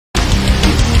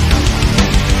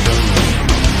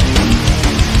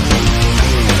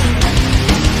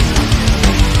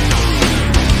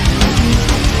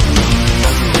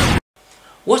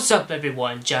What's up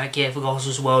everyone, Jack here for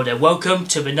Gospel's World and welcome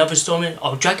to another installment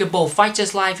of Dragon Ball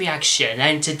FighterZ live reaction.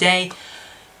 And today,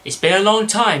 it's been a long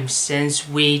time since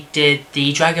we did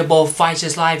the Dragon Ball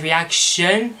FighterZ live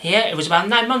reaction here. It was about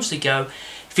 9 months ago,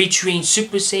 featuring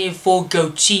Super Saiyan 4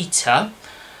 Gogeta.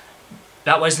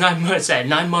 That was 9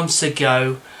 months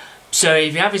ago. So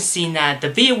if you haven't seen that,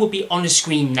 the video will be on the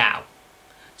screen now.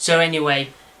 So anyway,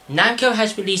 Namco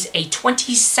has released a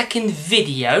 20-second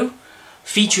video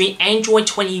featuring Android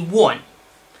 21.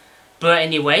 But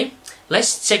anyway,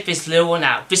 let's check this little one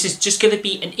out. This is just going to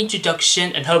be an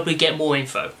introduction and hopefully get more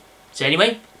info. So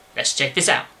anyway, let's check this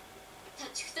out.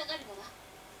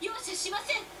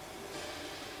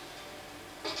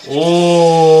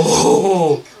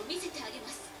 Oh!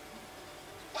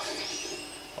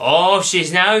 Oh,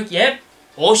 she's now, yep.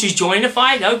 Oh, she's joining the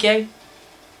fight, okay.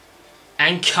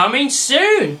 And coming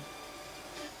soon.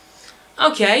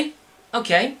 Okay.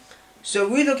 So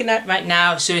we're looking at right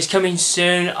now, so it's coming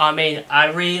soon. I mean, I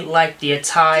really like the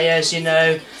attires, you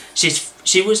know.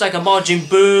 She was like a Majin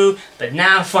Buu, but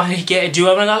now finally get to do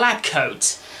her on a lab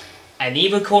coat. And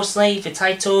even coarsely, the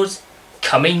titles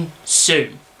coming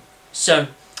soon. So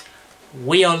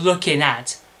we are looking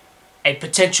at a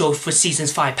potential for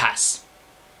Seasons 5 pass.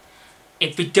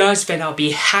 If it does, then I'll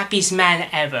be happiest man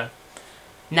ever.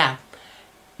 Now,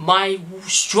 my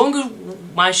strong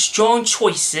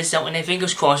choices, and when I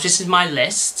fingers crossed, this is my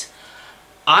list.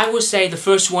 I would say the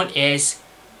first one is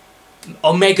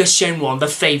Omega Shenron, the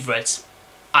favourite.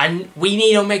 And we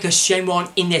need Omega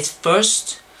Shenron in its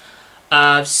first.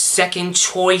 Second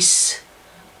choice,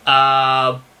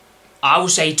 I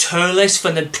would say Turles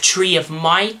from the Tree of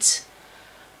Might.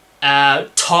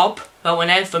 Top,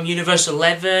 from Universe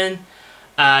 11.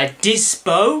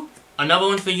 Dispo, another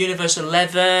one for Universe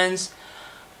 11's.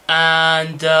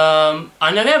 And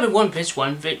I never ever won this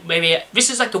one. Maybe this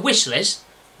is like a wish list.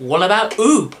 What about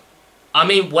Oob? I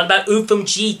mean, what about Oob from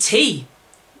GT?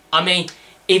 I mean,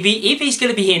 if he's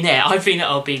gonna be in there, I think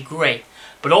that'll be great.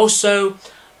 But also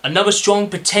another strong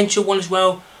potential one as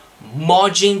well,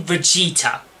 Majin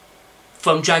Vegeta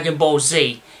from Dragon Ball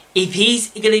Z. If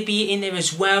he's gonna be in there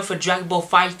as well for Dragon Ball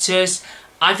FighterZ,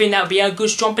 I think that would be a good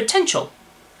strong potential.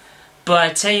 But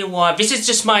I tell you what, this is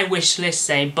just my wish list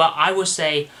saying, but I would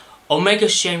say Omega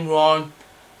Shenron,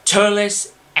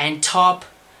 Turles, and Top,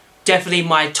 definitely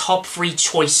my top 3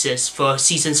 choices for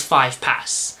Seasons 5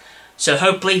 pass. So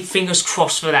hopefully, fingers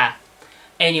crossed for that.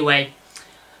 Anyway,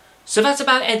 so that's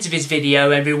about the end of this video,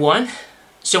 everyone.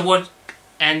 So what,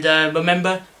 and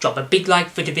remember, drop a big like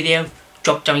for the video,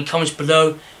 drop down in the comments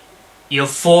below your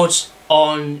thoughts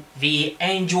on the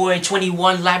Android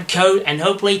 21 lab code, and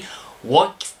hopefully,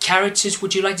 what characters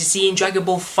would you like to see in Dragon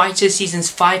Ball FighterZ Seasons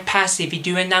 5 pass if you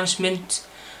do an announcement?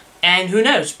 And who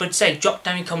knows, but say, drop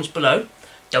down in the comments below.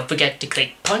 Don't forget to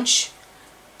click punch,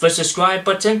 the subscribe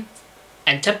button,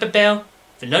 and tap the bell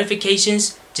for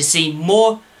notifications to see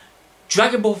more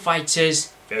Dragon Ball FighterZ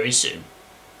very soon.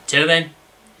 Till then,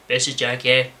 this is Jack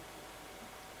here.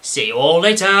 See you all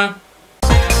later.